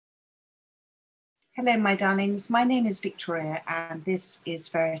Hello, my darlings. My name is Victoria, and this is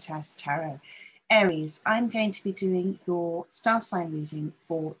Veritas Tarot. Aries, I'm going to be doing your star sign reading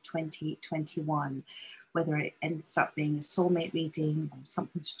for 2021, whether it ends up being a soulmate reading or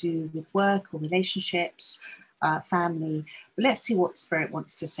something to do with work or relationships, family. But let's see what Spirit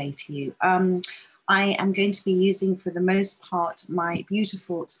wants to say to you. I am going to be using, for the most part, my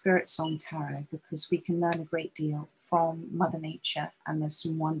beautiful Spirit Song Tarot, because we can learn a great deal from Mother Nature, and there's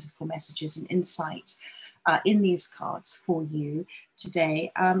some wonderful messages and insight in these cards for you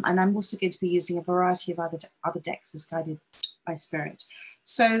today. And I'm also going to be using a variety of other decks as guided by Spirit.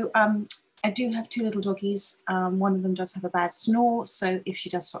 So I do have two little doggies. One of them does have a bad snore, so if she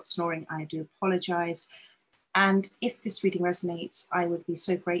does stop snoring, I do apologize. And if this reading resonates, I would be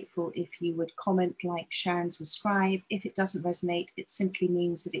so grateful if you would comment, like, share, and subscribe. If it doesn't resonate, it simply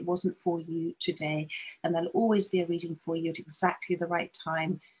means that it wasn't for you today. And there'll always be a reading for you at exactly the right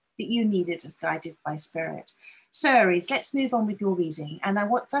time that you need it, as guided by Spirit. So Aries, let's move on with your reading. And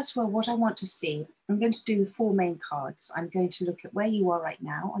first of all, what I want to see, I'm going to do 4 main cards. I'm going to look at where you are right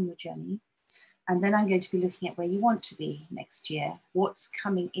now on your journey. And then I'm going to be looking at where you want to be next year, what's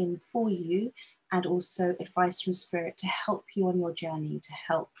coming in for you, and also advice from Spirit to help you on your journey, to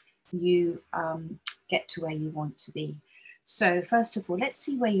help you get to where you want to be. So first of all, let's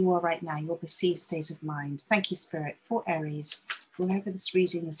see where you are right now, your perceived state of mind. Thank you, Spirit, for Aries, whoever this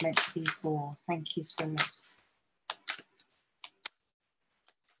reading is meant to be for. Thank you, Spirit.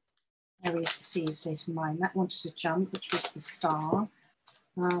 Aries perceived state of mind. That wanted to jump, which was the Star.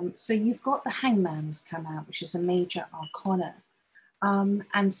 So you've got the Hangman has come out, which is a major arcana.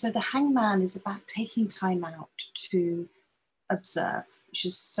 And so the Hangman is about taking time out to observe, which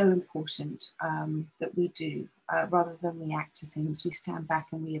is so important that we do. Rather than react to things, we stand back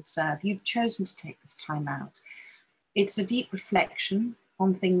and we observe. You've chosen to take this time out. It's a deep reflection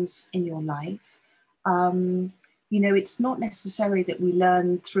on things in your life. You know, it's not necessary that we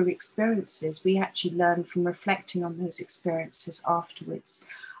learn through experiences. We actually learn from reflecting on those experiences afterwards.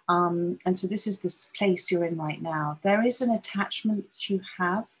 And so this is the place you're in right now. There is an attachment that you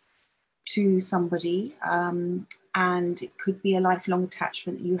have to somebody, and it could be a lifelong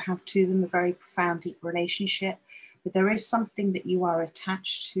attachment that you have to them, a very profound, deep relationship. But there is something that you are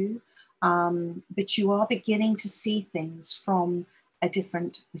attached to, but you are beginning to see things from a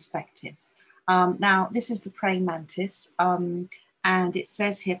different perspective. Now, this is the praying mantis, and it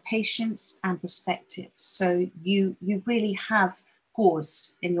says here, patience and perspective. So you really have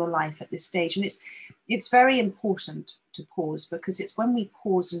paused in your life at this stage, and it's very important to pause, because it's when we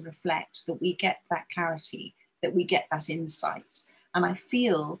pause and reflect that we get that clarity, that we get that insight. And I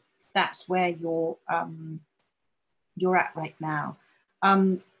feel that's where you're at right now.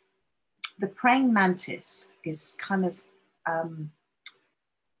 The praying mantis is kind of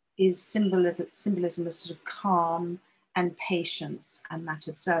is symbolism of sort of calm and patience and that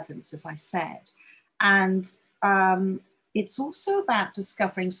observance, as I said. And it's also about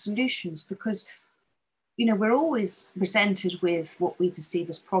discovering solutions, because, you know, we're always presented with what we perceive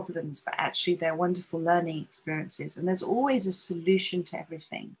as problems, but actually they're wonderful learning experiences. And there's always a solution to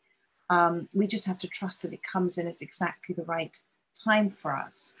everything. We just have to trust that it comes in at exactly the right time for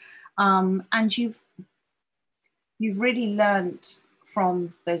us. And you've really learned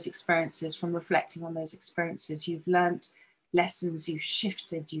from those experiences, from reflecting on those experiences. You've learned lessons, you've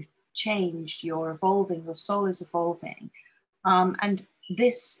shifted, you've changed, you're evolving, your soul is evolving. And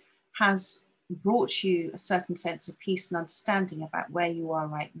this has brought you a certain sense of peace and understanding about where you are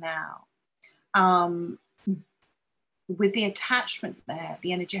right now. With the attachment there,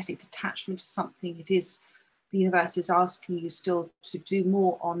 the energetic detachment to something, it is, the universe is asking you still to do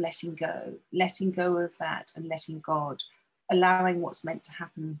more on letting go of that, and letting God, allowing what's meant to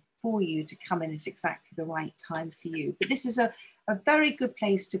happen for you to come in at exactly the right time for you. But this is a very good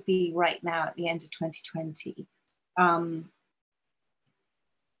place to be right now at the end of 2020.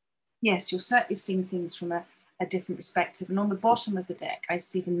 Yes, you're certainly seeing things from a different perspective. And on the bottom of the deck, I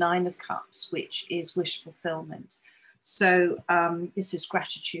see the 9 of Cups, which is wish fulfillment. So this is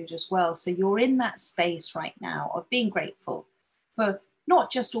gratitude as well. So you're in that space right now of being grateful for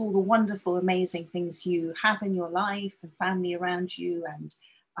not just all the wonderful, amazing things you have in your life and family around you, and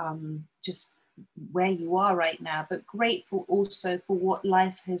just where you are right now, but grateful also for what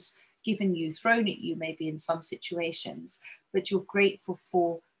life has given you, thrown at you maybe in some situations, but you're grateful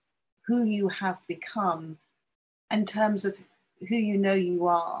for who you have become in terms of who you know you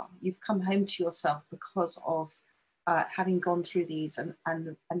are. You've come home to yourself because of having gone through these and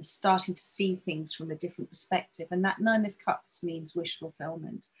starting to see things from a different perspective. And that 9 of Cups means wish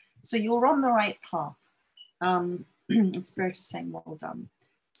fulfillment. So you're on the right path. Spirit is saying, well done.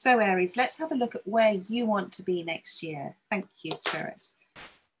 So Aries, let's have a look at where you want to be next year. Thank you, Spirit.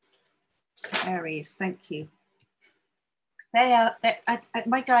 Aries, thank you.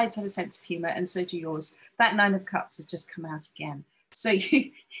 My guides have a sense of humor, and so do yours. That 9 of Cups has just come out again. So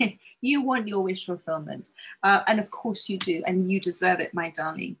you want your wish fulfillment. And of course you do, and you deserve it, my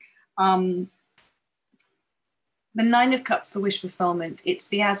darling. The 9 of Cups, the wish fulfillment, it's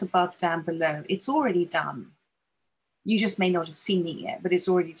the as above, down below. It's already done. You just may not have seen it yet, but it's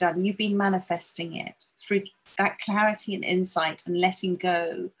already done. You've been manifesting it through that clarity and insight and letting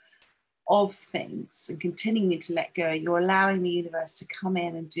go of things and continuing to let go. You're allowing the universe to come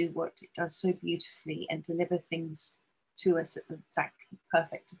in and do what it does so beautifully and deliver things to us at the exactly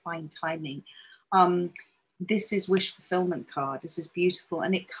perfect defined timing. This is wish fulfillment card. This is beautiful.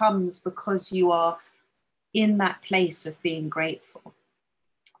 And it comes because you are in that place of being grateful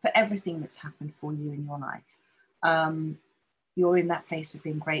for everything that's happened for you in your life. You're in that place of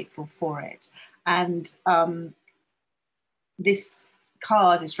being grateful for it. And this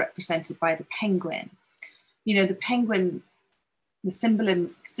card is represented by the penguin. You know, the penguin, the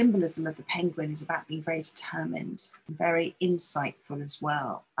symbolism of the penguin is about being very determined and very insightful as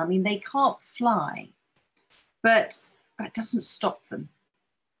well. I mean, they can't fly, but that doesn't stop them.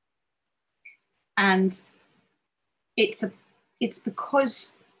 And it's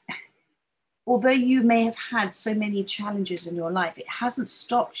because although you may have had so many challenges in your life, it hasn't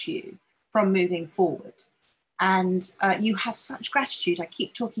stopped you from moving forward. And you have such gratitude. I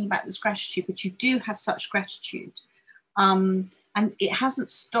keep talking about this gratitude, but you do have such gratitude. And it hasn't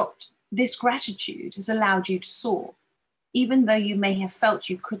stopped. This gratitude has allowed you to soar. Even though you may have felt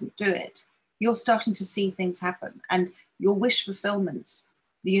you couldn't do it, you're starting to see things happen. And your wish fulfillments,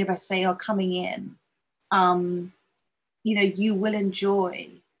 the universe say, are coming in. You know, you will enjoy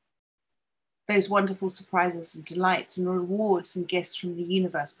those wonderful surprises and delights and rewards and gifts from the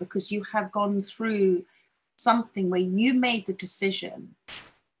universe because you have gone through something where you made the decision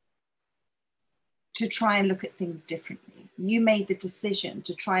to try and look at things differently. You made the decision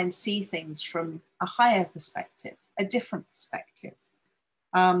to try and see things from a higher perspective, a different perspective.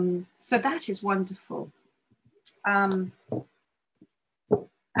 So that is wonderful. And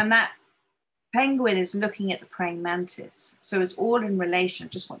that penguin is looking at the praying mantis. So it's all in relation. I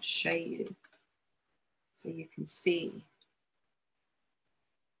just want to show you so you can see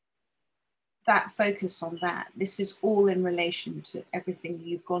that focus on that. This is all in relation to everything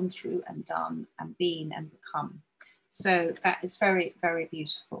you've gone through and done and been and become. So that is very, very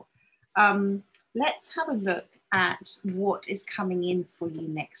beautiful. Let's have a look at what is coming in for you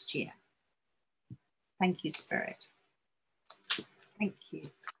next year. Thank you, Spirit. Thank you.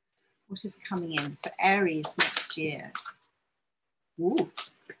 What is coming in for Aries next year? Ooh,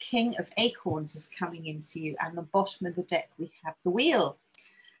 the King of Acorns is coming in for you. And the bottom of the deck, we have the Wheel.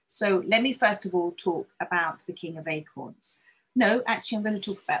 So let me first of all talk about the King of Acorns. No, actually, I'm going to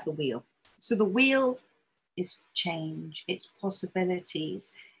talk about the Wheel. So the Wheel is change, it's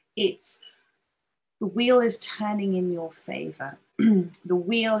possibilities, the wheel is turning in your favor. The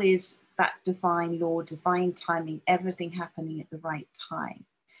wheel is that divine law, divine timing, everything happening at the right time.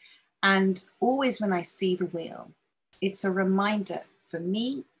 And always when I see the wheel, it's a reminder for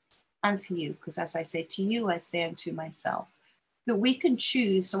me and for you, because as I say to you, I say unto myself, that we can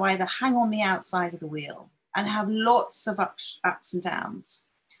choose to either hang on the outside of the wheel and have lots of ups and downs,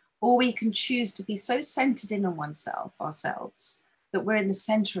 or we can choose to be so centered in on ourselves, that we're in the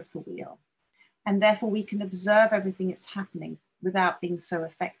center of the wheel. And therefore we can observe everything that's happening without being so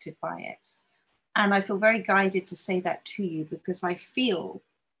affected by it. And I feel very guided to say that to you, because I feel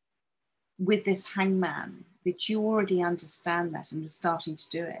with this hangman that you already understand that and are starting to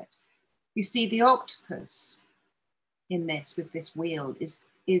do it. You see, the octopus in this, with this wheel,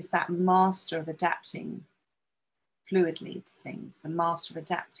 is that master of adapting fluidly to things, the master of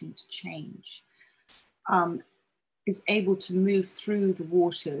adapting to change, is able to move through the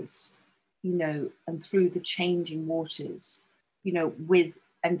waters, you know, and through the changing waters, you know, with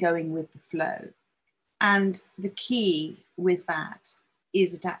and going with the flow. And the key with that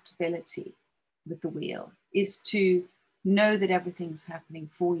is adaptability with the wheel, is to know that everything's happening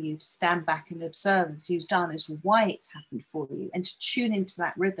for you, to stand back and observe as you've done as to why it's happened for you, and to tune into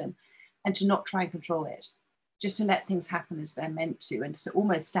that rhythm and to not try and control it, just to let things happen as they're meant to, and to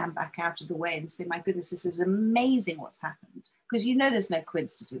almost stand back out of the way and say, my goodness, this is amazing what's happened. Because you know there's no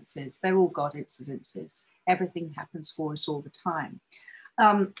coincidences, they're all God incidences. Everything happens for us all the time.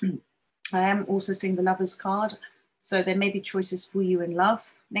 I am also seeing the Lover's card. So there may be choices for you in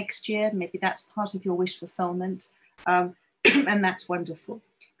love next year. Maybe that's part of your wish fulfillment. And that's wonderful,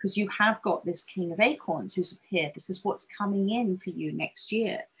 because you have got this King of Acorns who's appeared. This is what's coming in for you next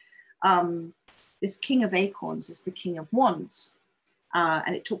year. This King of Acorns is the King of Wands,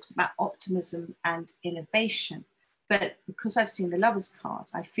 and it talks about optimism and innovation. But because I've seen the Lover's card,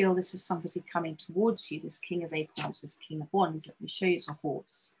 I feel this is somebody coming towards you, this King of Acorns, this King of Wands. Let me show you, it's a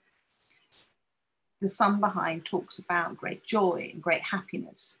horse. The sun behind talks about great joy and great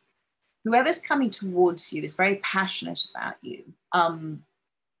happiness. Whoever's coming towards you is very passionate about you.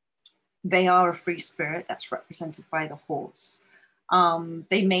 They are a free spirit that's represented by the horse.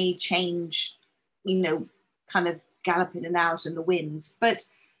 They may change, kind of gallop in and out in the winds, but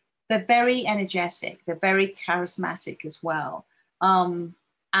they're very energetic. They're very charismatic as well. And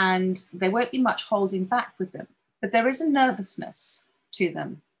there won't be much holding back with them, but there is a nervousness to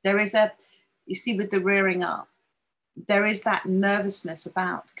them. There is you see with the rearing up, there is that nervousness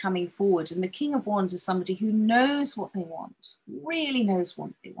about coming forward. And the King of Wands is somebody who knows what they want, really knows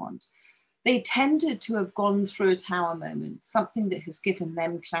what they want. They tended to have gone through a tower moment, something that has given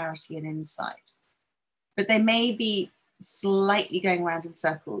them clarity and insight. But they may be slightly going around in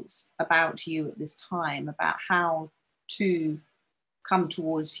circles about you at this time, about how to come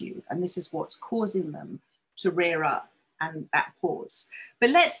towards you. And this is what's causing them to rear up and that pause.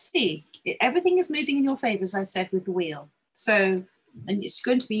 But let's see, everything is moving in your favor, as I said, with the wheel. So, and it's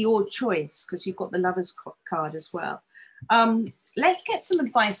going to be your choice because you've got the Lover's card as well. Let's get some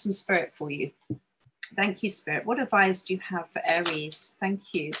advice from Spirit for you. Thank you, Spirit. What advice do you have for Aries?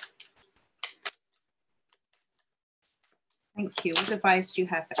 Thank you. Thank you. What advice do you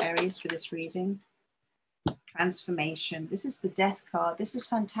have for Aries for this reading? Transformation. This is the Death card. This is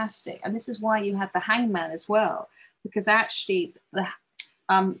fantastic. And this is why you had the Hangman as well, because actually the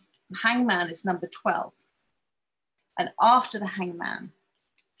Hangman is number 12. And after the Hangman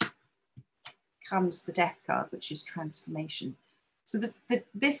comes the Death card, which is transformation. So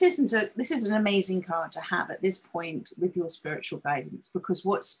this is an amazing card to have at this point with your spiritual guidance, because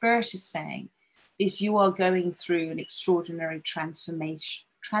what Spirit is saying is you are going through an extraordinary transformative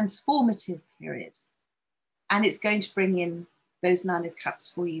period. And it's going to bring in those 9 of Cups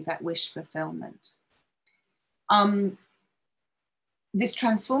for you, that wish fulfillment. This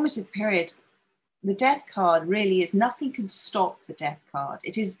transformative period, the Death card really is, nothing can stop the Death card.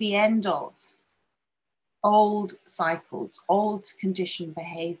 It is the end of old cycles, old conditioned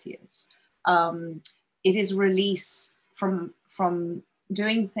behaviors. It is release from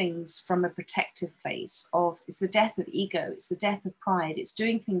doing things from a protective place of, it's the death of ego, it's the death of pride, it's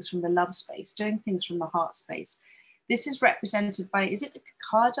doing things from the love space, doing things from the heart space. This is represented by, is it the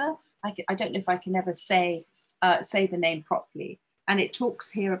Cicada? I don't know if I can ever say the name properly. And it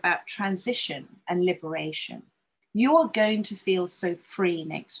talks here about transition and liberation. You are going to feel so free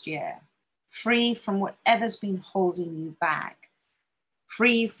next year, free from whatever's been holding you back,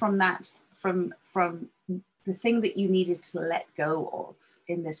 free from that, from the thing that you needed to let go of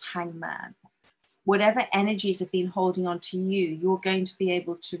in this Hangman. Whatever energies have been holding on to you, you're going to be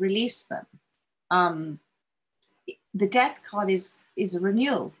able to release them. The Death card is a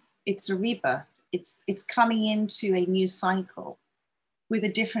renewal. It's a rebirth. It's coming into a new cycle with a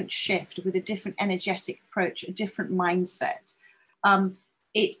different shift, with a different energetic approach, a different mindset.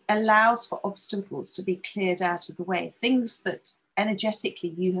 It allows for obstacles to be cleared out of the way, things that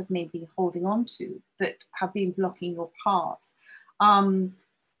energetically you have maybe holding on to that have been blocking your path. And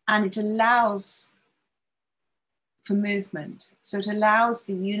it allows for movement. So it allows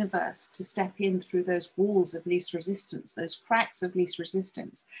the universe to step in through those walls of least resistance, those cracks of least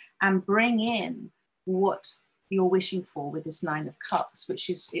resistance, and bring in what you're wishing for with this 9 of Cups, which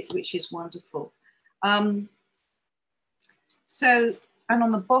is wonderful. So, and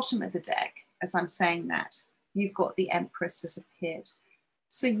on the bottom of the deck, as I'm saying that, you've got the Empress has appeared.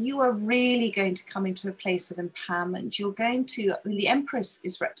 So you are really going to come into a place of empowerment. You're going to, the Empress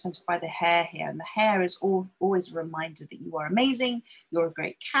is represented by the hare here, and the hare is always a reminder that you are amazing, you're a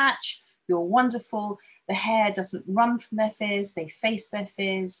great catch, you're wonderful. The hare doesn't run from their fears, they face their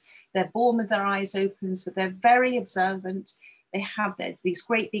fears, they're born with their eyes open, so they're very observant. They have these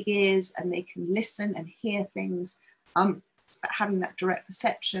great big ears and they can listen and hear things, having that direct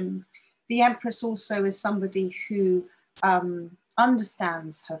perception. The Empress also is somebody who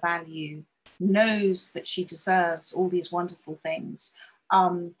understands her value, knows that she deserves all these wonderful things,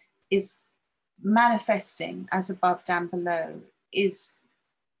 is manifesting as above, down below, is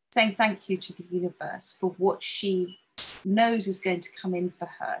saying thank you to the universe for what she knows is going to come in for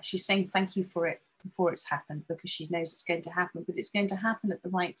her. She's saying thank you for it before it's happened, because she knows it's going to happen, but it's going to happen at the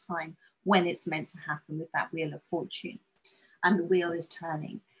right time when it's meant to happen with that Wheel of Fortune. And the wheel is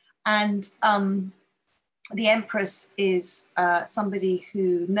turning. And the Empress is somebody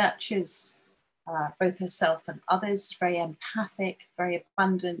who nurtures both herself and others, very empathic, very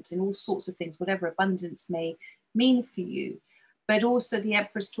abundant in all sorts of things, whatever abundance may mean for you. But also the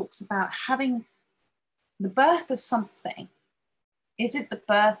Empress talks about having the birth of something. Is it the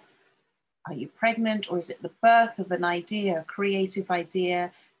birth, are you pregnant, or is it the birth of an idea, a creative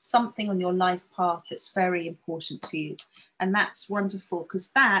idea, something on your life path that's very important to you? And that's wonderful,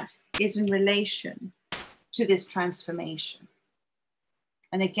 because that is in relation to this transformation.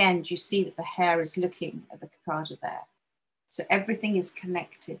 And again, do you see that the hair is looking at the cicada there? So everything is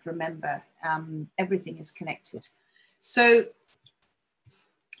connected, remember, everything is connected. So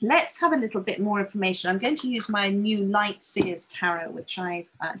let's have a little bit more information. I'm going to use my new Light Seers Tarot, which I've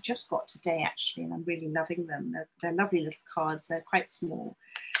just got today, actually, and I'm really loving them. They're lovely little cards. They're quite small.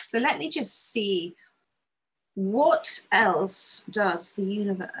 So let me just see, what else does the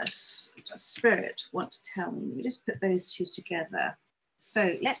universe, does Spirit want to tell me? We just put those two together.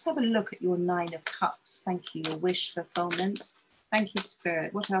 So let's have a look at your Nine of Cups. Thank you, your wish fulfillment. Thank you,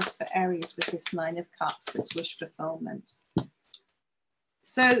 Spirit. What else for Aries with this Nine of Cups, this wish fulfillment?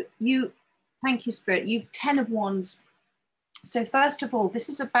 So thank you, Spirit. You 10 of Wands. So first of all, this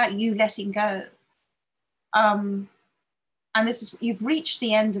is about you letting go. And this is, you've reached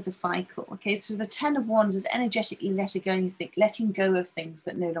the end of the cycle. Okay, so the 10 of Wands is energetically letting go of things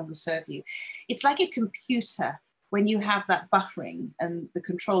that no longer serve you. It's like a computer when you have that buffering and the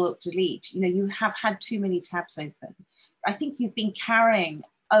Control-Alt-Delete. You know, you have had too many tabs open. I think you've been carrying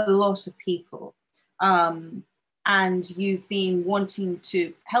a lot of people. And you've been wanting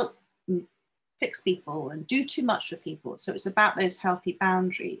to help fix people and do too much for people. So it's about those healthy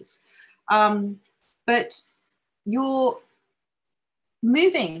boundaries. But you're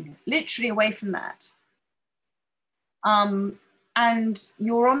moving literally away from that. And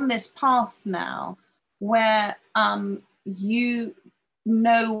you're on this path now where you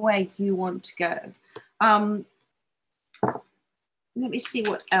know where you want to go. Let me see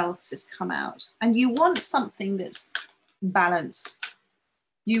what else has come out. And you want something that's balanced.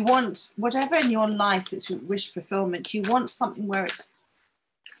 You want whatever in your life that's your wish fulfillment, you want something where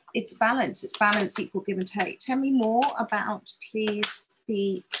it's balanced. It's balance, equal give and take. Tell me more about, please,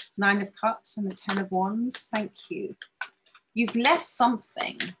 the Nine of Cups and the 10 of Wands. Thank you. You've left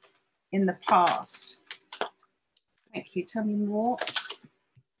something in the past. Thank you. Tell me more.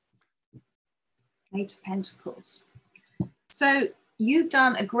 Eight of Pentacles. So you've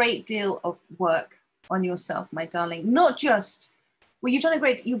done a great deal of work on yourself, my darling. Not just, well, you've done a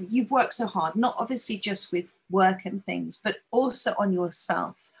great, you've worked so hard, not obviously just with work and things, but also on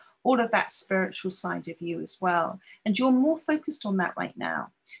yourself, all of that spiritual side of you as well. And you're more focused on that right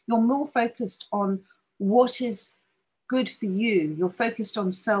now. You're more focused on what is good for you. You're focused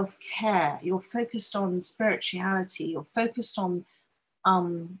on self-care. You're focused on spirituality. You're focused on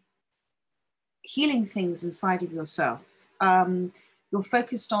healing things inside of yourself. You're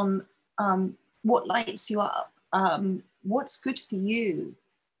focused on what lights you up, what's good for you.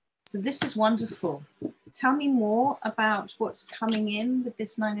 So this is wonderful. Tell me more about what's coming in with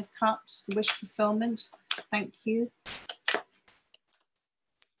this Nine of Cups, the wish fulfillment. Thank you.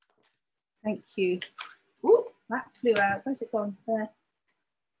 Thank you. Ooh, that flew out. Where's it gone? There.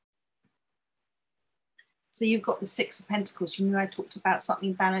 So you've got the Six of Pentacles. You know, I talked about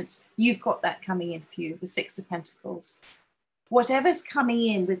something balanced. You've got that coming in for you, the Six of Pentacles. Whatever's coming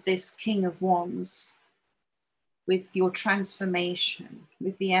in with this King of Wands, with your transformation,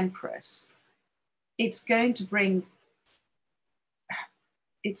 with the Empress, it's going to bring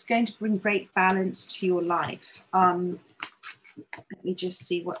great balance to your life. Let me just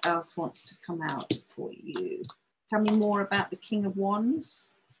see what else wants to come out for you. Tell me more about the King of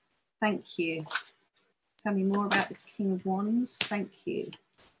Wands. Thank you. Tell me more about this King of Wands. Thank you.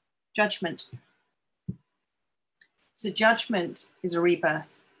 Judgment. So judgment is a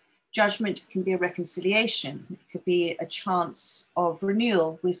rebirth. Judgment can be a reconciliation. It could be a chance of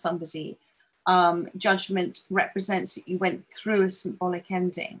renewal with somebody. Judgment represents that you went through a symbolic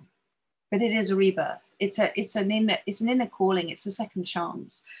ending, but it is a rebirth. It's an inner calling. It's a second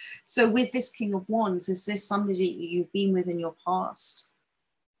chance. So with this King of Wands, is this somebody you've been with in your past?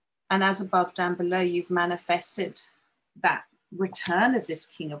 And as above, down below, you've manifested that return of this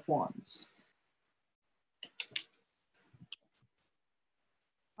King of Wands.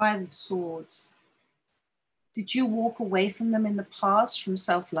 Five of Swords. Did you walk away from them in the past from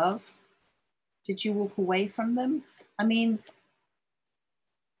self-love? Did you walk away from them? I mean,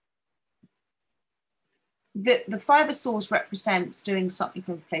 the Five of Swords represents doing something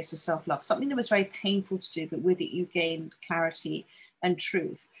from a place of self-love, something that was very painful to do, but with it you gained clarity and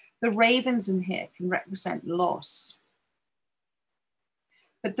truth. The ravens in here can represent loss.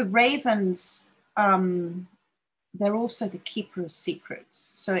 But the ravens they're also the keeper of secrets.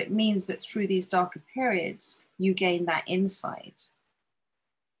 So it means that through these darker periods, you gain that insight.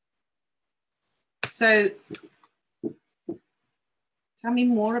 So tell me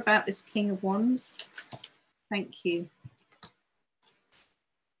more about this King of Wands. Thank you.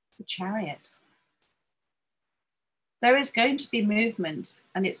 The Chariot. There is going to be movement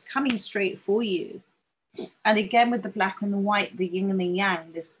and it's coming straight for you. And again, with the black and the white, the yin and the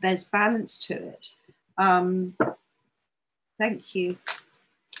yang, there's balance to it. Thank you.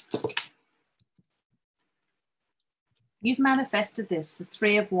 You've manifested this, the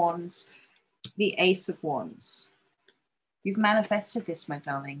Three of Wands, the Ace of Wands. You've manifested this, my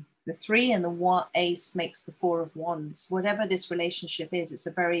darling. The 3 and the Ace makes the 4 of Wands. Whatever this relationship is, it's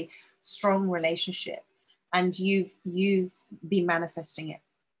a very strong relationship. And you've been manifesting it.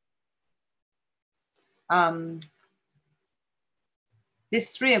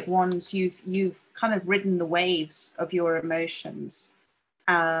 This 3 of Wands, you've kind of ridden the waves of your emotions.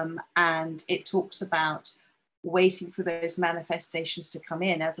 And it talks about waiting for those manifestations to come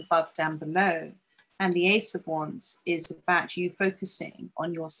in as above, down below. And the Ace of Wands is about you focusing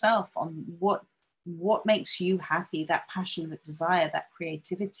on yourself, on what makes you happy, that passion, that desire, that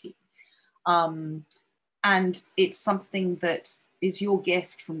creativity. And it's something that is your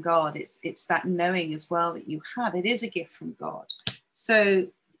gift from God. It's that knowing as well that you have. It is a gift from God. So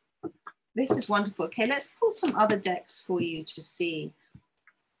this is wonderful. Okay, let's pull some other decks for you to see.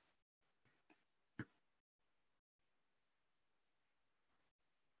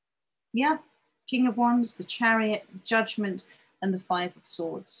 Yeah, King of Wands, the Chariot, the Judgment, and the 5 of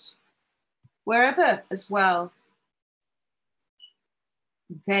Swords. Wherever as well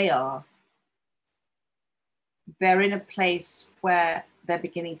they are, they're in a place where they're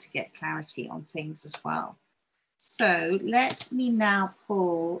beginning to get clarity on things as well. So let me now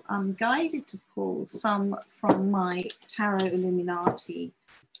pull, I'm guided to pull some from my Tarot Illuminati.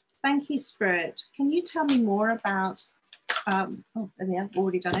 Thank you, Spirit. Can you tell me more about, oh, there, I've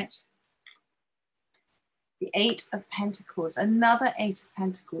already done it. The 8 of Pentacles, another 8 of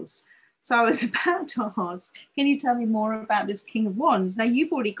Pentacles. So I was about to ask, can you tell me more about this King of Wands? Now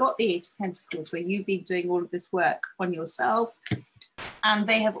you've already got the 8 of Pentacles where you've been doing all of this work on yourself. And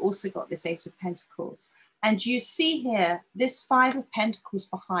they have also got this 8 of Pentacles. And you see here, this 5 of Pentacles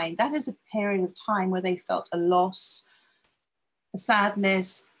behind, that is a period of time where they felt a loss, a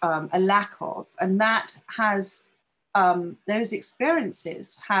sadness, a lack of, and that has, those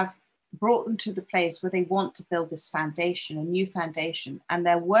experiences have brought them to the place where they want to build this foundation, a new foundation, and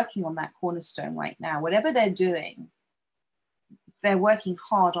they're working on that cornerstone right now. Whatever they're doing, they're working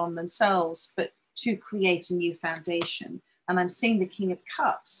hard on themselves, but to create a new foundation. And I'm seeing the King of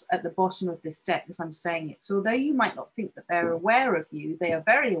Cups at the bottom of this deck as I'm saying it. So although you might not think that they're aware of you, they are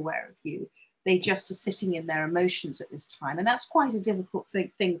very aware of you. They just are sitting in their emotions at this time. And that's quite a difficult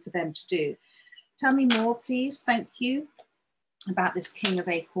thing for them to do. Tell me more, please. Thank you. About this King of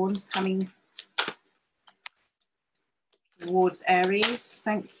Acorns coming towards Aries.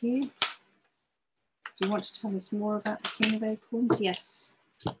 Thank you. Do you want to tell us more about the King of Acorns? Yes.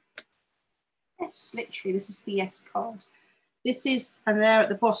 Yes, literally, this is the yes card. This is, and there at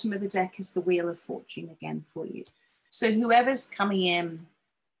the bottom of the deck is the Wheel of Fortune again for you. So whoever's coming in,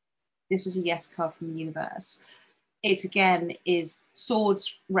 this is a yes card from the universe. It again is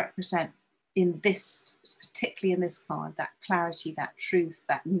swords represent in this, particularly in this card, that clarity, that truth,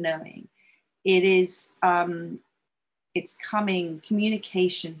 that knowing. It is, it's coming,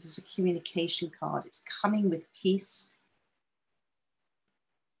 communications is a communication card. It's coming with peace.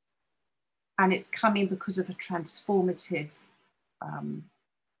 And it's coming because of a transformative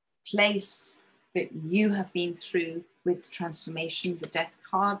place that you have been through with transformation, the Death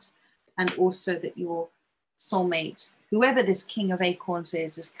card, and also that your soulmate, whoever this King of Acorns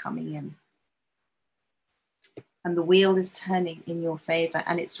is coming in. And the wheel is turning in your favor.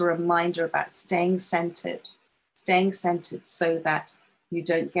 And it's a reminder about staying centered so that you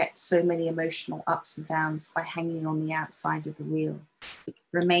don't get so many emotional ups and downs by hanging on the outside of the wheel.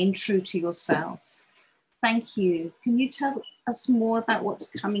 Remain true to yourself. Thank you. Can you tell us more about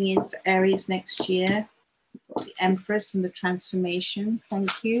what's coming in for Aries next year? The Empress and the transformation.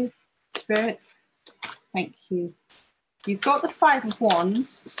 Thank you, Spirit. Thank you. You've got the 5 of Wands,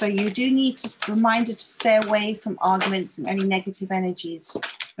 so you do need to reminder to stay away from arguments and any negative energies,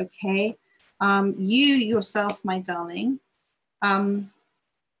 okay? You yourself, my darling,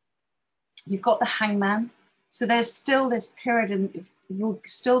 you've got the Hangman, so there's still this period and you're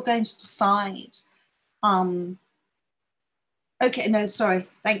still going to decide. Okay, no, sorry,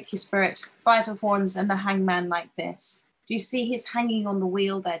 thank you, Spirit. 5 of Wands and the Hangman like this. Do you see he's hanging on the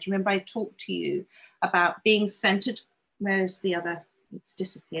wheel there? Do you remember I talked to you about being centered? Where is the other? It's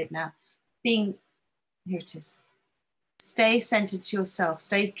disappeared now. Being, here it is. Stay centered to yourself.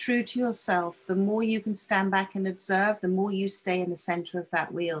 Stay true to yourself. The more you can stand back and observe, the more you stay in the center of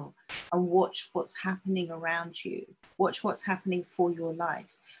that wheel and watch what's happening around you. Watch what's happening for your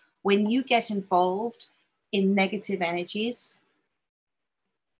life. When you get involved in negative energies,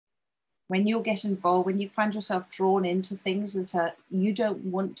 when you get involved, when you find yourself drawn into things that you don't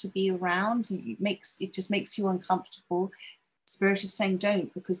want to be around, it just makes you uncomfortable. Spirit is saying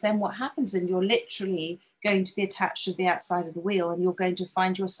don't, because then what happens, and you're literally going to be attached to the outside of the wheel, and you're going to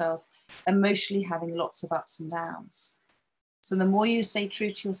find yourself emotionally having lots of ups and downs. So the more you stay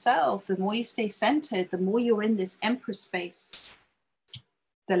true to yourself, the more you stay centered, the more you're in this Empress space,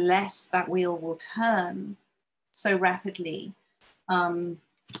 the less that wheel will turn so rapidly. And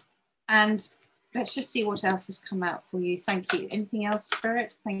let's just see what else has come out for you. Thank you. Anything else,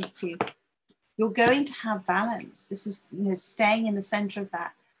 Spirit? Thank you. You're going to have balance. This is, staying in the center of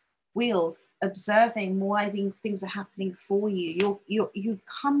that wheel, observing why things are happening for you. You've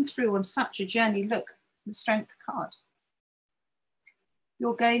come through on such a journey. Look, the Strength card.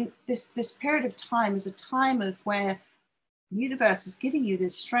 You're going, this period of time is a time of where the universe is giving you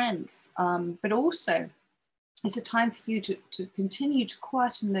this strength, but also it's a time for you to continue to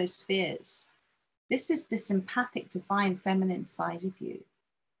quieten those fears. This is this empathic, divine, feminine side of you.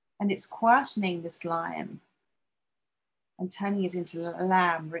 And it's quietening this lion and turning it into a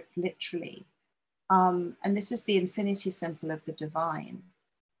lamb, literally. And this is the infinity symbol of the divine.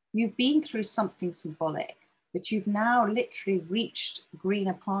 You've been through something symbolic, but you've now literally reached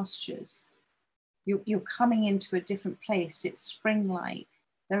greener pastures. You're coming into a different place. It's spring-like.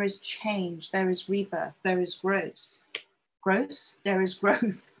 There is change, there is rebirth, there is growth. There is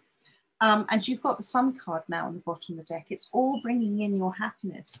growth. And you've got the Sun card now on the bottom of the deck. It's all bringing in your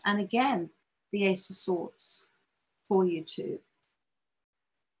happiness. And again, the Ace of Swords for you too.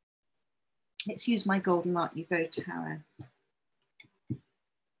 Let's use my Golden Art Nouveau Tarot.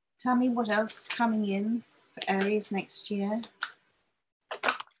 Tell me what else is coming in for Aries next year.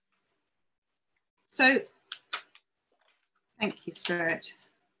 So, thank you, Spirit.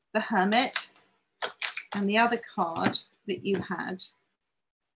 The Hermit, and the other card that you had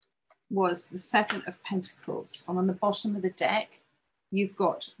was the Seven of Pentacles. And on the bottom of the deck, you've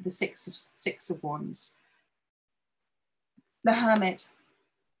got the Six of Wands. The Hermit,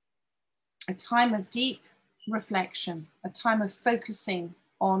 a time of deep reflection, a time of focusing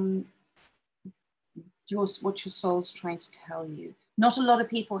on what your soul's trying to tell you. Not a lot of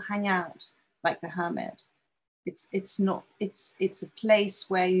people hang out like the Hermit. It's a place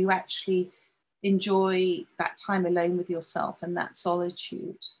where you actually enjoy that time alone with yourself and that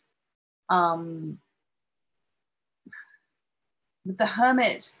solitude. But the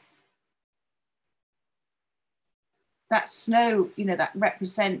Hermit, that snow, that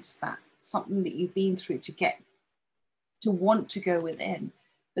represents that something that you've been through to want to go within.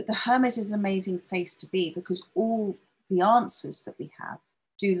 But the Hermit is an amazing place to be, because all the answers that we have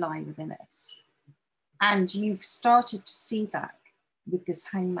do lie within us. And you've started to see that with this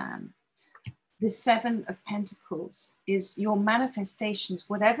Hangman. The Seven of Pentacles is your manifestations,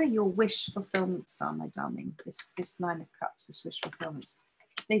 whatever your wish fulfillments are, my darling, this Nine of Cups, this wish fulfillments,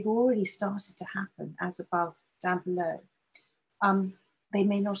 they've already started to happen, as above, down below. They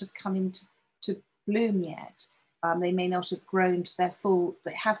may not have come into bloom yet. They may not have grown to their full,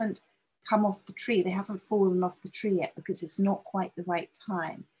 they haven't come off the tree, they haven't fallen off the tree yet, because it's not quite the right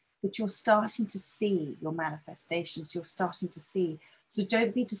time. But you're starting to see your manifestations, you're starting to see. So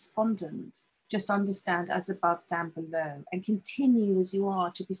don't be despondent, just understand as above, down below, and continue as you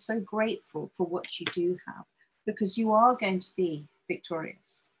are to be so grateful for what you do have, because you are going to be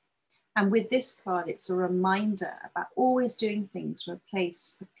victorious. And with this card, it's a reminder about always doing things from a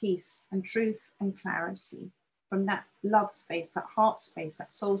place of peace and truth and clarity, from that love space, that heart space,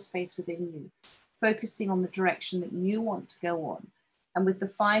 that soul space within you, focusing on the direction that you want to go on. And with the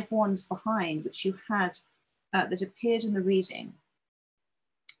 5 wands behind, which you had, that appeared in the reading,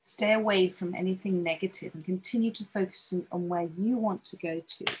 stay away from anything negative and continue to focus on where you want to go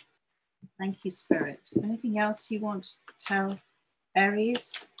to. Thank you, Spirit. Anything else you want to tell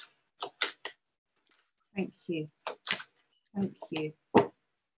Aries? Thank you. Thank you.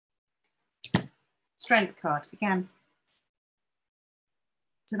 Strength card again.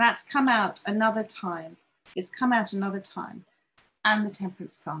 So that's come out another time. It's come out another time. And the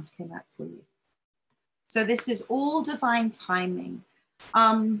Temperance card came out for you. So this is all divine timing.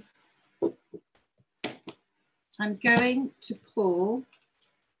 I'm going to pull,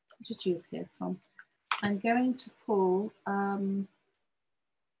 what did you appear from? I'm going to pull one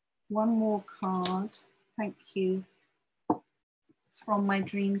more card. Thank you. From my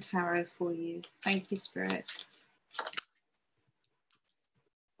dream tarot for you. Thank you, Spirit.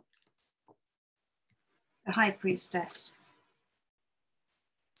 The High Priestess.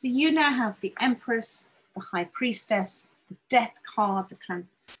 So you now have the Empress, the High Priestess, the Death card, the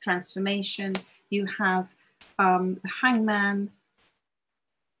transformation. You have the Hangman.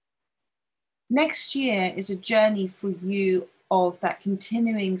 Next year is a journey for you of that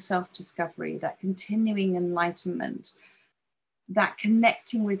continuing self-discovery, that continuing enlightenment, that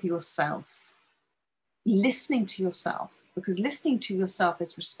connecting with yourself, listening to yourself, because listening to yourself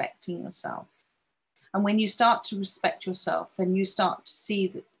is respecting yourself. And when you start to respect yourself, then you start to see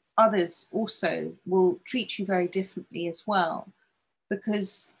that others also will treat you very differently as well.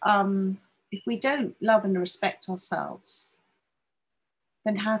 Because if we don't love and respect ourselves,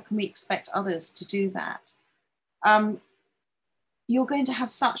 then how can we expect others to do that? You're going to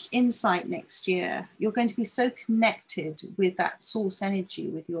have such insight next year. You're going to be so connected with that source energy,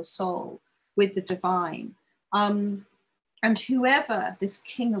 with your soul, with the divine. And whoever this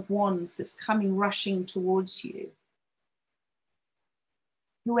King of Wands that's coming rushing towards you,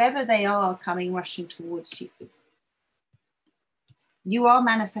 whoever they are coming rushing towards you, you are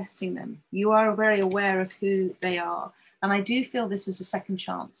manifesting them. You are very aware of who they are. And I do feel this is a second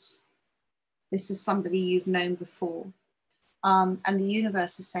chance. This is somebody you've known before. And the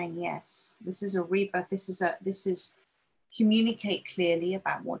universe is saying, yes, this is a rebirth. This is communicate clearly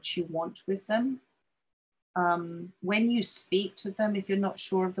about what you want with them. When you speak to them, if you're not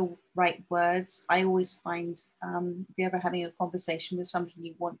sure of the right words, I always find if you're ever having a conversation with somebody and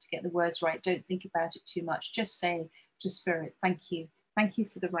you want to get the words right, don't think about it too much. Just say to Spirit, thank you. Thank you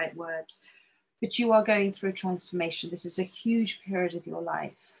for the right words. But you are going through a transformation. This is a huge period of your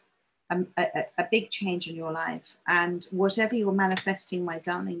life, a big change in your life. And whatever you're manifesting, my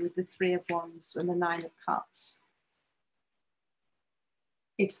darling, with the Three of Wands and the Nine of Cups,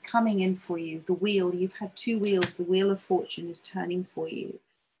 it's coming in for you. The wheel, you've had two wheels. The wheel of fortune is turning for you.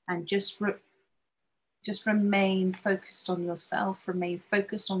 And just remain focused on yourself. Remain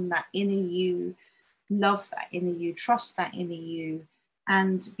focused on that inner you. Love that inner you. Trust that inner you.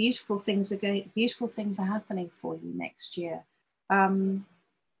 And beautiful things are happening for you next year.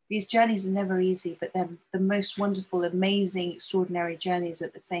 These journeys are never easy, but they're the most wonderful, amazing, extraordinary journeys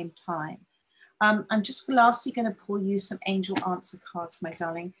at the same time. I'm just lastly going to pull you some angel answer cards, my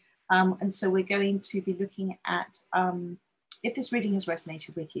darling. And so we're going to be looking at, if this reading has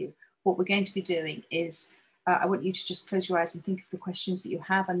resonated with you, what we're going to be doing is, I want you to just close your eyes and think of the questions that you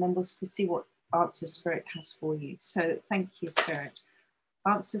have, and then we'll see what answers Spirit has for you. So thank you, Spirit.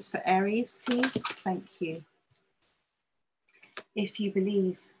 Answers for Aries, please. Thank you. If you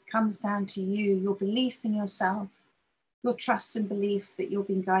believe, comes down to you, your belief in yourself, your trust and belief that you're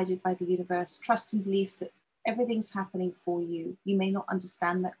being guided by the universe, trust and belief that everything's happening for you. You may not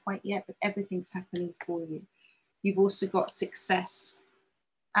understand that quite yet, but everything's happening for you. You've also got success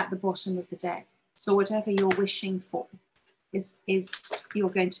at the bottom of the deck. So whatever you're wishing for is you're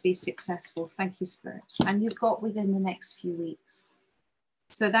going to be successful. Thank you, Spirit. And you've got within the next few weeks.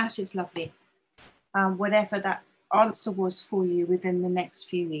 So that is lovely. Whatever that answer was for you within the next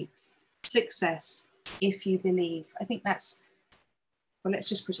few weeks. Success. If you believe, I think that's, well, let's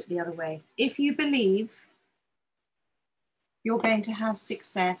just put it the other way. If you believe, you're going to have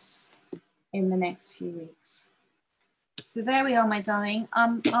success in the next few weeks. So there we are, my darling.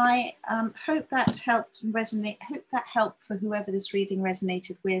 I hope that helped resonate. Hope that helped for whoever this reading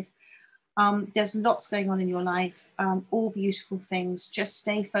resonated with. There's lots going on in your life, all beautiful things. Just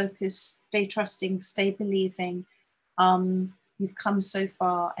stay focused, stay trusting, stay believing. You've come so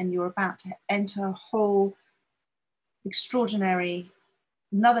far and you're about to enter a whole extraordinary,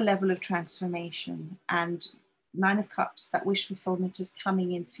 another level of transformation. And Nine of Cups, that wish fulfillment is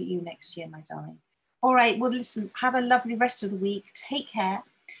coming in for you next year, my darling. All right, well, listen, have a lovely rest of the week. Take care.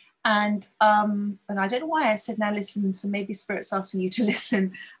 And I don't know why I said now listen, so maybe Spirit's asking you to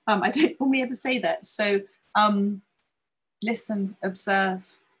listen. I don't normally ever say that. So listen,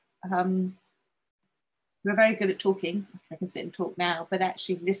 observe. We're very good at talking. I can sit and talk now, but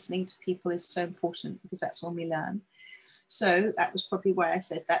actually listening to people is so important because that's when we learn. So that was probably why I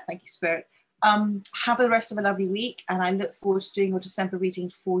said that. Thank you, Spirit. Have the rest of a lovely week, and I look forward to doing your December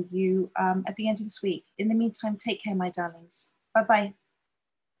reading for you at the end of this week. In the meantime, take care, my darlings. Bye-bye.